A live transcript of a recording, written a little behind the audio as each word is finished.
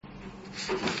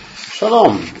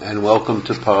Shalom, and welcome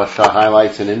to Parsha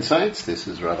Highlights and Insights. This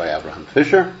is Rabbi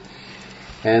Fischer,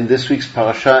 and this week's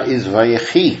Parsha is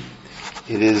Vayechi.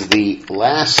 It is the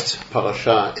last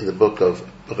Parsha in the book of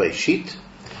Vayechi.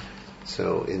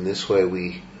 So in this way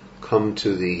we come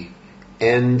to the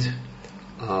end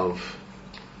of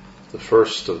the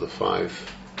first of the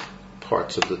 5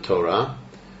 parts of the Torah,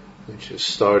 which is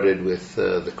started with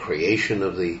the creation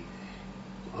of the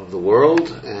world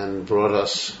and brought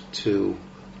us to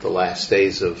the last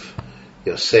days of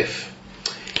Yosef.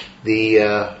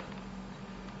 The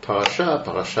Parashat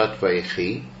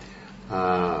Vayechi,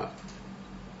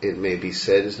 it may be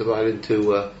said, is divided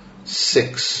into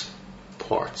 6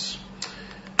 parts.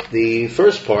 The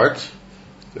first part,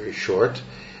 very short,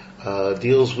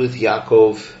 deals with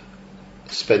Yaakov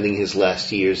spending his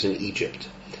last years in Egypt.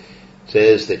 It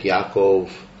says that Yaakov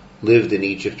lived in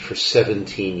Egypt for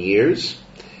 17 years,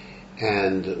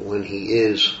 and when he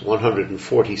is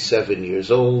 147 years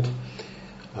old,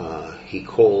 he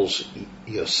calls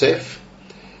Yosef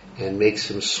and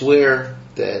makes him swear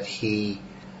that he,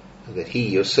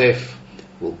 Yosef,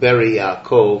 will bury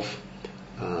Yaakov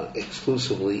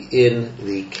exclusively in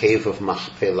the cave of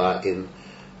Machpelah in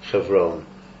Hebron.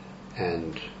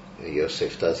 And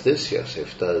Yosef does this.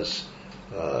 Yosef does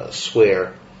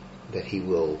swear that he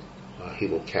will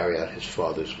carry out his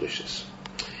father's wishes.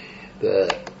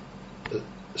 The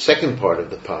second part of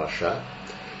the parasha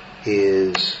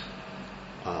is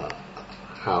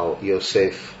how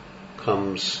Yosef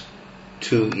comes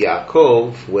to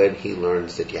Yaakov when he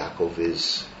learns that Yaakov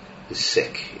is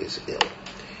sick, is ill.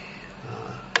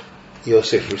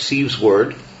 Yosef receives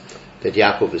word that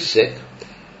Yaakov is sick,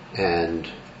 and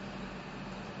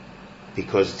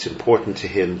because it's important to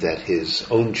him that his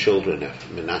own children,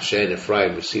 Menashe and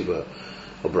Ephraim, receive a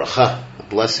bracha, a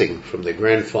blessing from their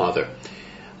grandfather,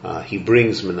 he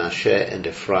brings Menashe and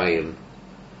Ephraim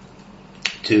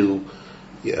to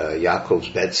Yaakov's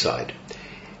bedside.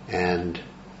 And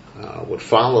what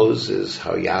follows is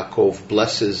how Yaakov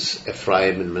blesses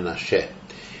Ephraim and Menashe.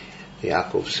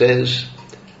 Yaakov says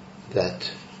that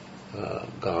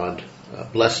God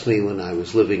blessed me when I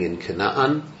was living in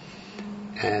Canaan,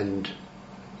 and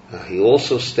he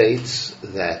also states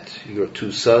that your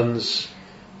 2 sons,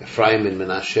 Ephraim and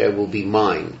Menashe, will be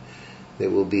mine. They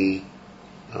will be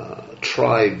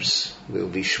tribes, there will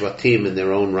be shvatim in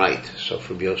their own right. So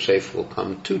from Yosef will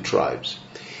come 2 tribes.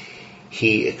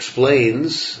 He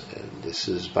explains, and this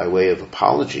is by way of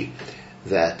apology,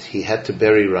 that he had to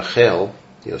bury Rachel,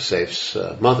 Yosef's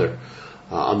mother,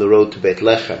 on the road to Beit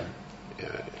Lechem.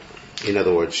 In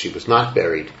other words, she was not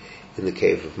buried in the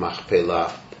cave of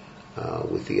Machpelah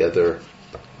with the other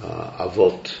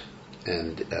avot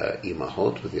and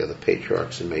imahot, with the other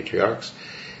patriarchs and matriarchs.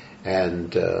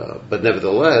 And but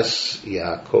nevertheless,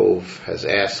 Yaakov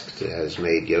has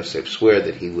made Yosef swear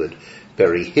that he would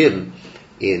bury him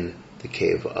in the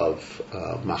cave of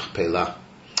Machpelah.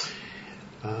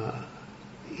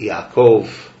 Yaakov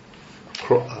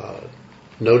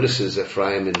notices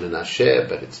Ephraim and Menashe,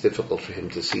 but it's difficult for him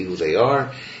to see who they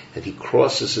are, and he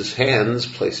crosses his hands,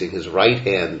 placing his right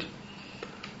hand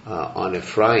on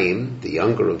Ephraim, the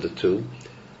younger of the 2,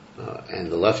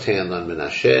 and the left hand on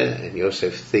Menashe, and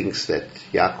Yosef thinks that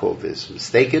Yaakov is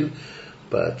mistaken,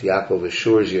 but Yaakov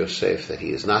assures Yosef that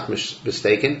he is not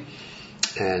mistaken,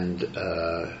 and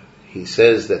he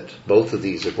says that both of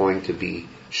these are going to be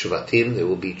shvatim, they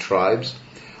will be tribes.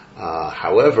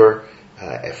 However,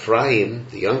 Ephraim,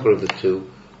 the younger of the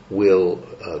 2, will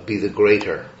be the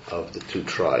greater of the 2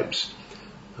 tribes.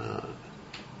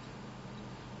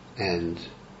 And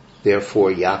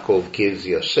therefore Yaakov gives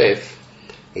Yosef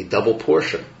a double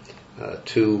portion,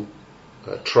 2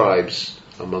 tribes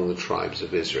among the tribes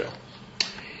of Israel.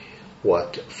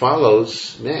 What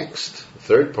follows next, the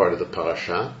third part of the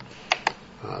parasha,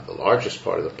 the largest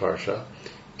part of the parasha,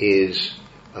 is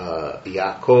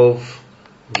Yaakov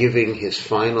giving his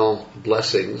final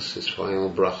blessings, his final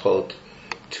brachot,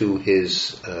 to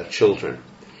his children.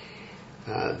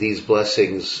 These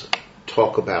blessings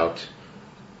talk about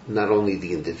not only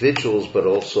the individuals, but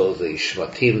also the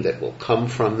shvatim that will come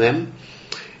from them.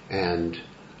 And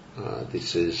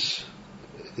these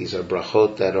are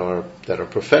brachot that are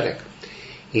prophetic.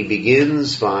 He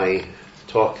begins by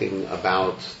talking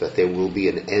about that there will be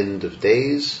an end of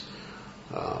days.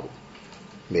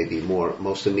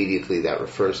 Most immediately that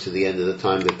refers to the end of the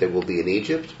time that there will be in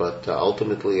Egypt, but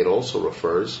ultimately it also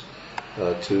refers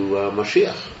to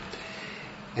Mashiach.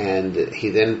 And he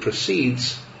then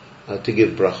proceeds to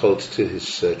give brachot to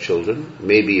his children.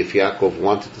 Maybe if Yaakov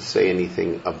wanted to say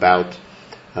anything about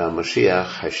Mashiach,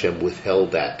 Hashem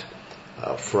withheld that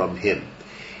from him.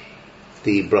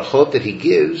 The brachot that he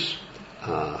gives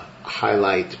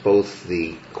highlight both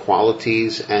the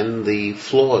qualities and the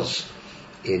flaws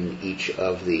in each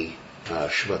of the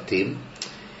Shvatim.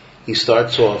 He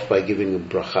starts off by giving a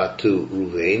bracha to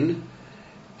Ruvain,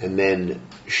 and then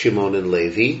Shimon and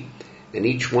Levi, and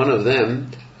each one of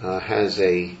them has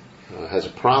a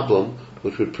problem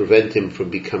which would prevent him from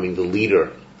becoming the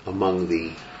leader among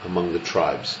the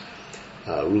tribes.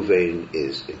 Ruvain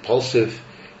is impulsive.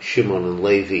 Shimon and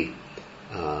Levi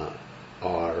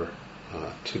are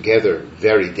together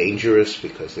very dangerous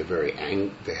because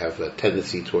they have a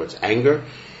tendency towards anger,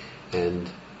 and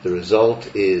the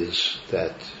result is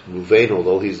that Ruvain,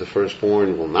 although he's the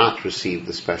firstborn, will not receive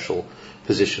the special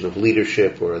position of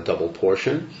leadership or a double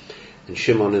portion, and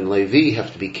Shimon and Levi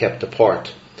have to be kept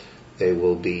apart. They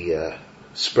will be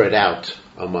spread out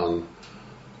among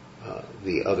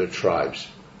the other tribes.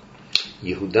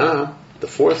 Yehuda, the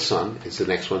fourth son, is the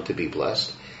next one to be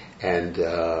blessed, and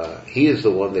he is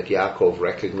the one that Yaakov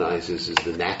recognizes as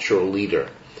the natural leader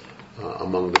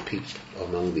among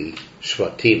the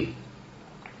Shvatim.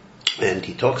 And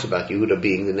he talks about Yehuda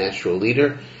being the natural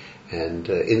leader, and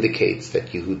indicates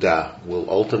that Yehuda will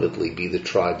ultimately be the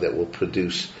tribe that will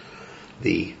produce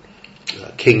the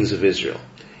kings of Israel.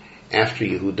 After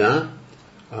Yehuda,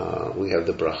 we have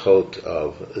the brachot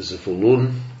of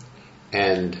Zvulun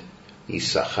and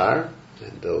Issachar,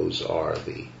 and those are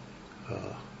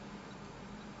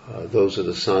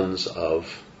the sons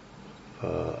of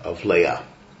Leah.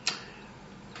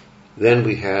 Then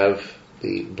we have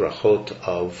the brachot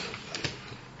of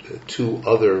two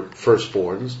other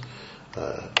firstborns,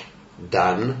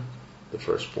 Dan, the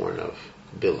firstborn of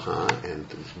Bilhah, and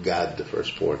Gad, the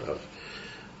firstborn of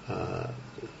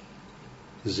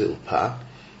Zilpah.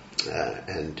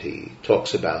 And he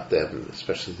talks about them,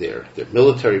 especially their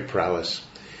military prowess.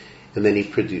 And then he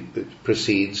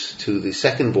proceeds to the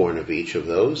secondborn of each of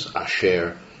those,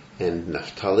 Asher and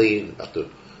Naphtali, about the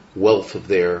wealth of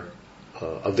their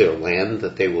land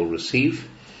that they will receive.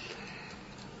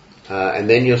 And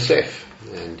then Yosef,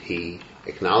 and he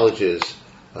acknowledges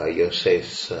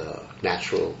Yosef's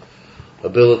natural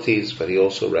abilities, but he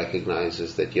also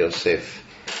recognizes that Yosef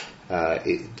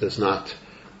does not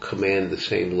command the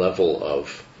same level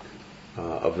of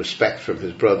respect from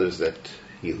his brothers that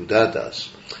Yehuda does.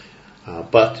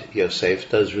 But Yosef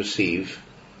does receive,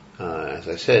 as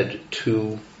I said,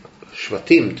 two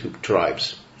Shvatim, two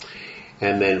tribes.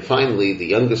 And then finally, the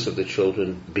youngest of the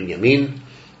children, Binyamin,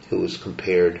 who is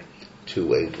compared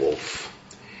to a wolf.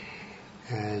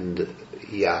 And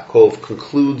Yaakov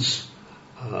concludes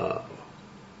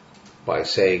by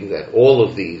saying that all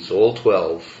of these, all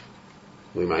 12,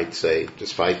 we might say,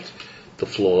 despite the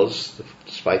flaws,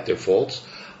 despite their faults,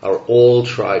 are all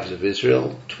tribes of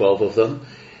Israel, 12 of them.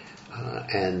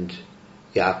 And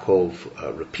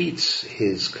Yaakov repeats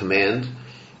his command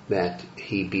that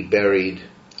he be buried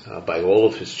by all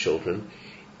of his children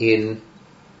in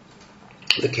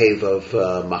the cave of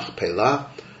Machpelah,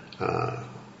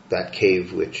 that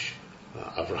cave which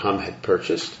Abraham had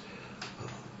purchased.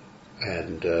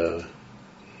 And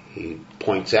he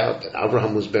points out that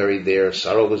Abraham was buried there,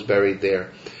 Sarah was buried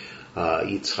there,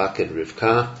 Yitzchak and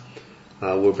Rivka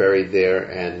were buried there,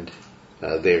 and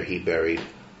there he buried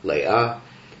Leah,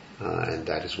 and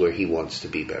that is where he wants to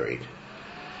be buried.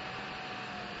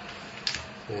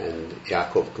 And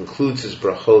Yaakov concludes his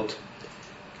brachot,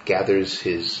 gathers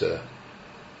his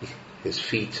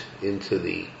feet into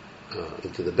the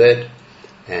bed,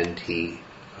 and he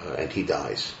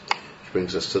dies. Which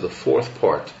brings us to the fourth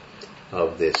part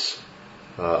of this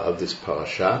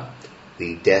parasha,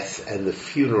 the death and the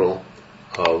funeral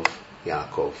of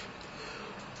Yaakov.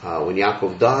 When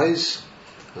Yaakov dies,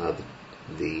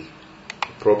 the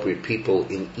appropriate people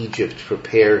in Egypt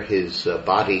prepare his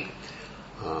body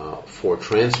for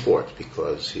transport,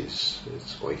 because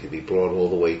it's going to be brought all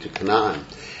the way to Canaan,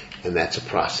 and that's a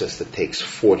process that takes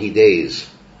 40 days.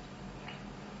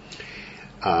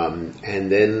 And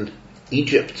then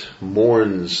Egypt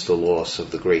mourns the loss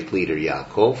of the great leader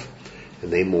Yaakov,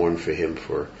 and they mourn for him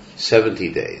for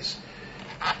 70 days.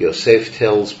 Yosef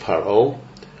tells Paro,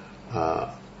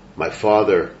 my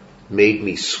father made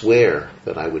me swear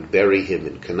that I would bury him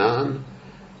in Canaan,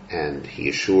 and he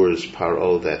assures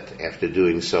Paro that after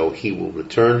doing so he will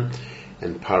return,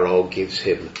 and Paro gives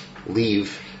him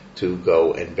leave to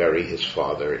go and bury his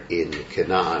father in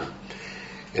Canaan.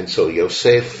 And so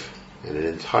Yosef and an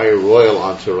entire royal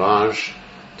entourage,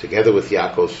 together with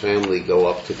Yaakov's family, go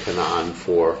up to Canaan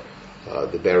for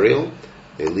the burial.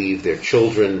 They leave their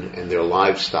children and their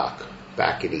livestock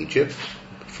back in Egypt,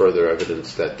 further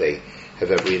evidence that they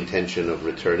have every intention of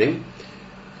returning.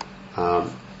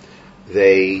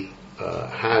 They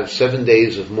have 7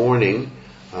 days of mourning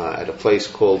at a place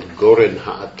called Goren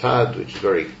Ha'atad, which is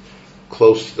very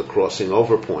close to the crossing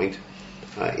over point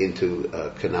into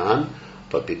Canaan.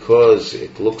 But because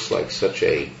it looks like such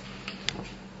a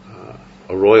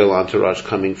royal entourage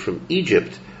coming from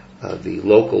Egypt, the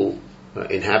local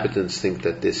inhabitants think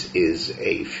that this is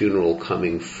a funeral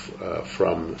coming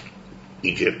from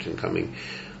Egypt and coming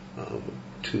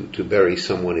to bury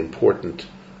someone important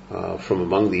from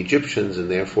among the Egyptians, and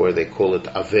therefore they call it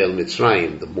Avel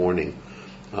Mitzrayim, the mourning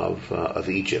of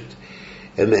Egypt.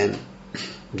 And then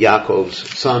Yaakov's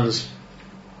sons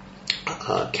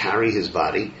carry his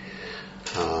body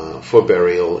for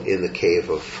burial in the cave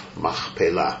of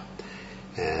Machpelah,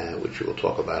 which we will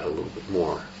talk about a little bit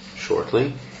more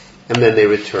shortly. And then they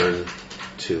return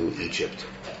to Egypt.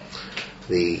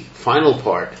 The final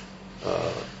part,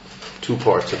 two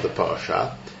parts of the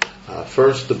Parsha.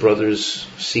 First, the brothers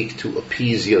seek to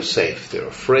appease Yosef. They're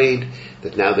afraid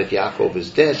that now that Yaakov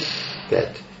is dead,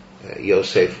 that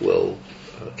Yosef will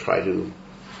try to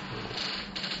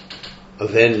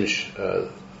avenge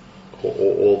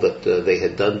all that they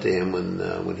had done to him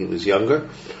when he was younger.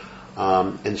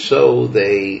 And so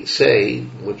they say,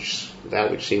 which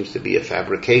seems to be a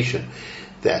fabrication,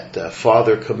 that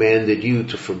Father commanded you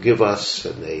to forgive us,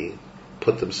 and they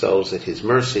put themselves at his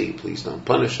mercy. Please don't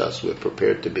punish us. We're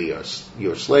prepared to be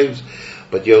your slaves.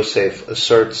 But Yosef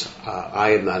asserts,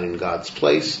 I am not in God's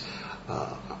place.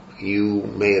 You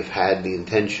may have had the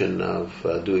intention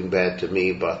of doing bad to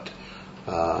me, but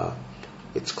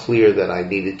it's clear that I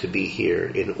needed to be here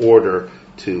in order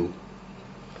to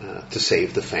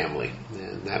save the family.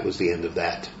 And that was the end of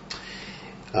that.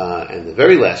 And the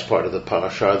very last part of the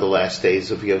Parsha are the last days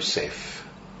of Yosef.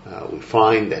 We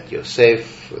find that Yosef,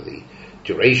 for the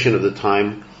duration of the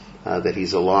time that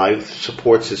he's alive,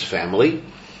 supports his family,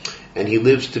 and he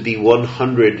lives to be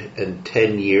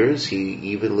 110 years. He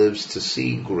even lives to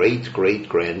see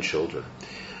great-great-grandchildren.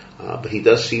 But he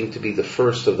does seem to be the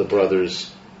first of the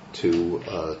brothers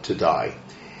to die.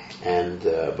 And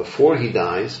before he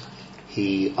dies,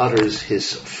 he utters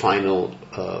his final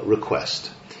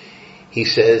request. He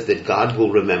says that God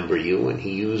will remember you, and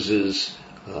he uses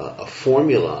a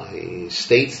formula. He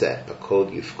states that,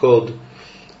 Bakod Yifkod,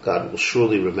 God will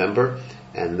surely remember,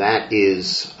 and that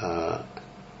is a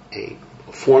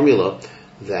formula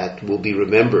that will be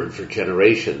remembered for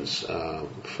generations,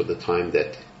 for the time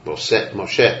that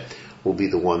Moshe will be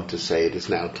the one to say it is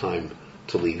now time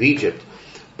to leave Egypt.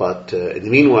 But in the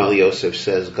meanwhile, Yosef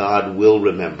says, God will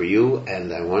remember you,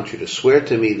 and I want you to swear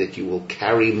to me that you will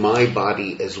carry my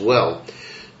body as well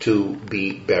to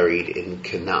be buried in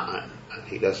Canaan.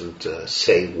 He doesn't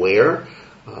say where.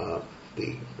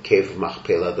 The cave of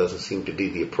Machpelah doesn't seem to be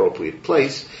the appropriate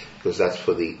place, because that's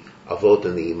for the Avot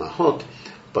and the Imahot,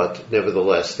 but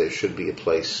nevertheless there should be a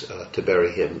place to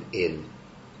bury him in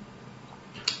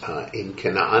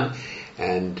Canaan,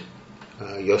 and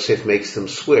Yosef makes them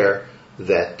swear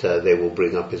that they will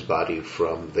bring up his body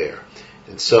from there.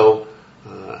 And so,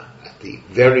 at the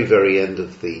very, very end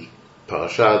of the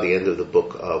Parsha, the end of the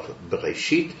book of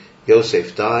Bereshit,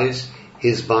 Yosef dies.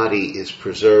 His body is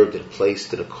preserved and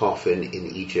placed in a coffin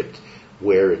in Egypt,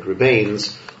 where it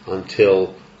remains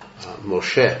until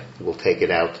Moshe will take it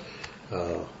out,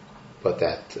 but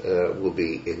that will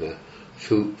be in a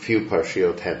few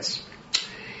Parshiot hence.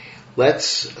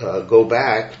 Let's go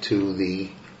back to the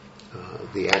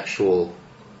actual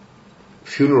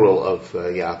funeral of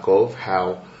Yaakov,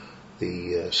 how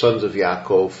the sons of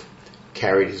Yaakov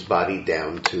carried his body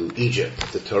down to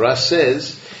Egypt. The Torah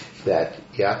says that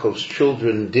Yaakov's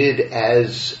children did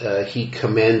as he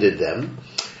commanded them,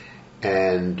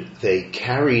 and they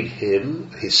carried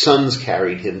him, his sons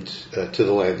carried him to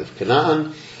the land of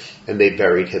Canaan, and they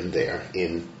buried him there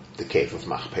in the cave of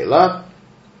Machpelah.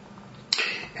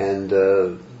 And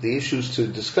the issues to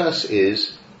discuss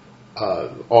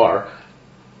are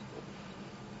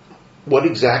what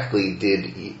exactly did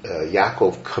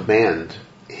Yaakov command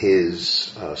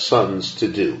his sons to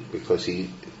do? Because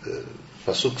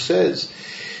Pasuk says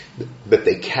that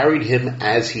they carried him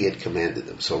as he had commanded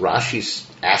them. So Rashi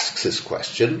asks this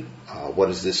question, what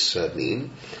does this mean?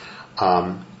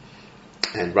 And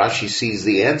Rashi sees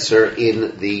the answer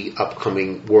in the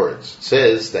upcoming words. It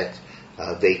says that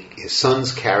his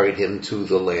sons carried him to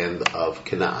the land of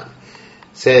Canaan.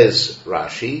 It says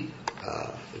Rashi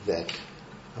that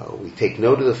we take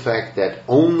note of the fact that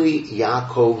only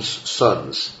Yaakov's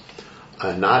sons,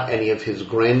 not any of his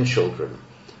grandchildren,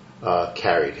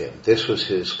 carried him. This was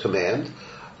his command.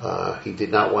 He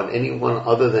did not want anyone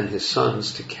other than his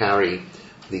sons to carry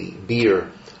the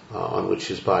bier on which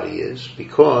his body is,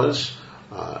 because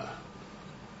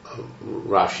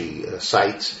Rashi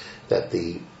cites that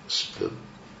the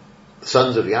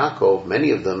sons of Yaakov,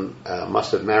 many of them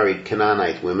must have married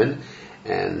Canaanite women,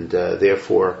 and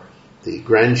therefore the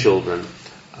grandchildren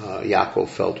Yaakov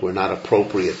felt were not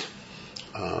appropriate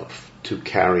to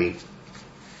carry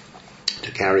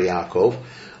Yaakov.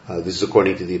 This is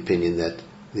according to the opinion that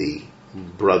the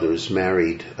brothers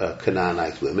married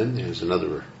Canaanite women. There's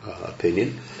another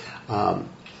opinion.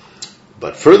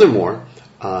 But furthermore,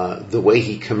 the way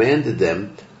he commanded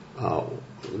them,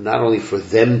 not only for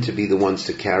them to be the ones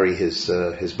to carry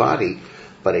his body,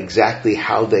 but exactly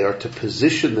how they are to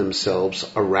position themselves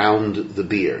around the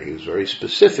bier. He was very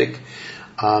specific.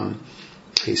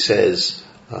 He says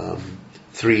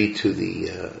 3 to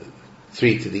the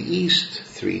east,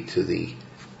 3 to the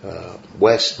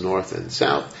west, north, and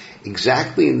south,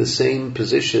 exactly in the same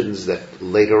positions that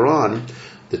later on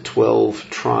the 12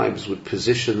 tribes would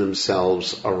position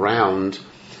themselves around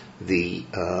the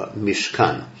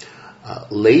Mishkan.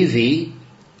 Levi,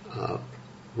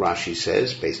 Rashi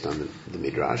says, based on the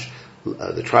Midrash,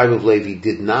 the tribe of Levi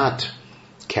did not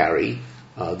carry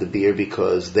the bier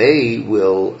because they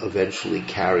will eventually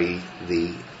carry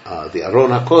the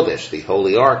Aron HaKodesh, the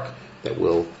Holy Ark that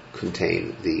will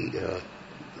contain the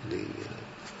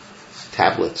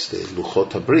tablets, the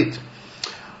Luchot HaBrit.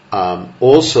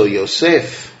 Also,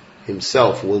 Yosef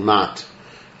himself will not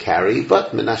carry,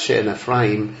 but Menashe and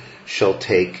Ephraim shall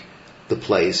take the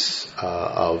place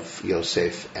of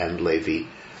Yosef and Levi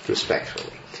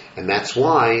respectively. And that's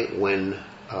why when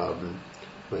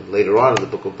later on in the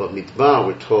book of Bamidbar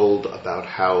we're told about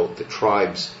how the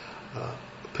tribes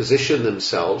position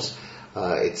themselves,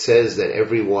 it says that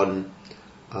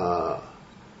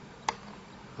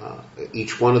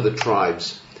each one of the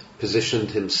tribes positioned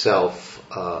himself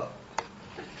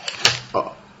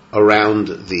around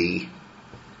the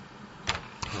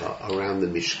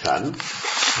Mishkan.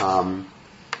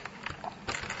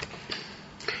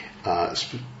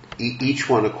 Each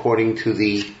one according to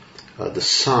the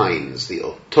signs, the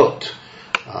otot.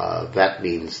 That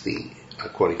means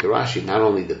according to Rashi, not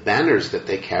only the banners that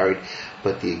they carried,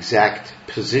 but the exact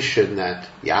position that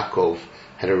Yaakov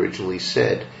had originally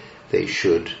said they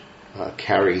should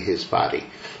carry his body.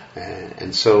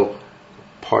 And so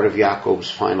part of Yaakov's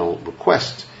final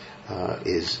request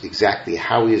is exactly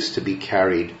how he is to be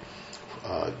carried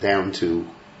down to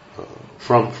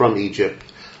from Egypt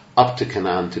up to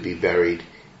Canaan to be buried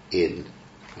in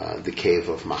the cave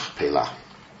of Machpelah.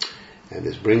 And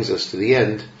this brings us to the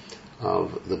end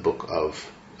of the book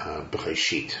of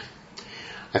Bereshit.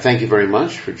 I thank you very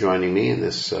much for joining me in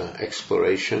this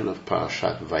exploration of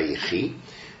Parashat Vayechi.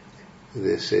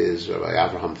 This is Rabbi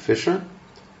Avraham Fischer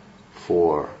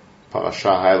for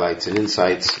Parsha Highlights and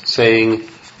Insights, saying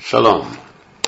Shalom.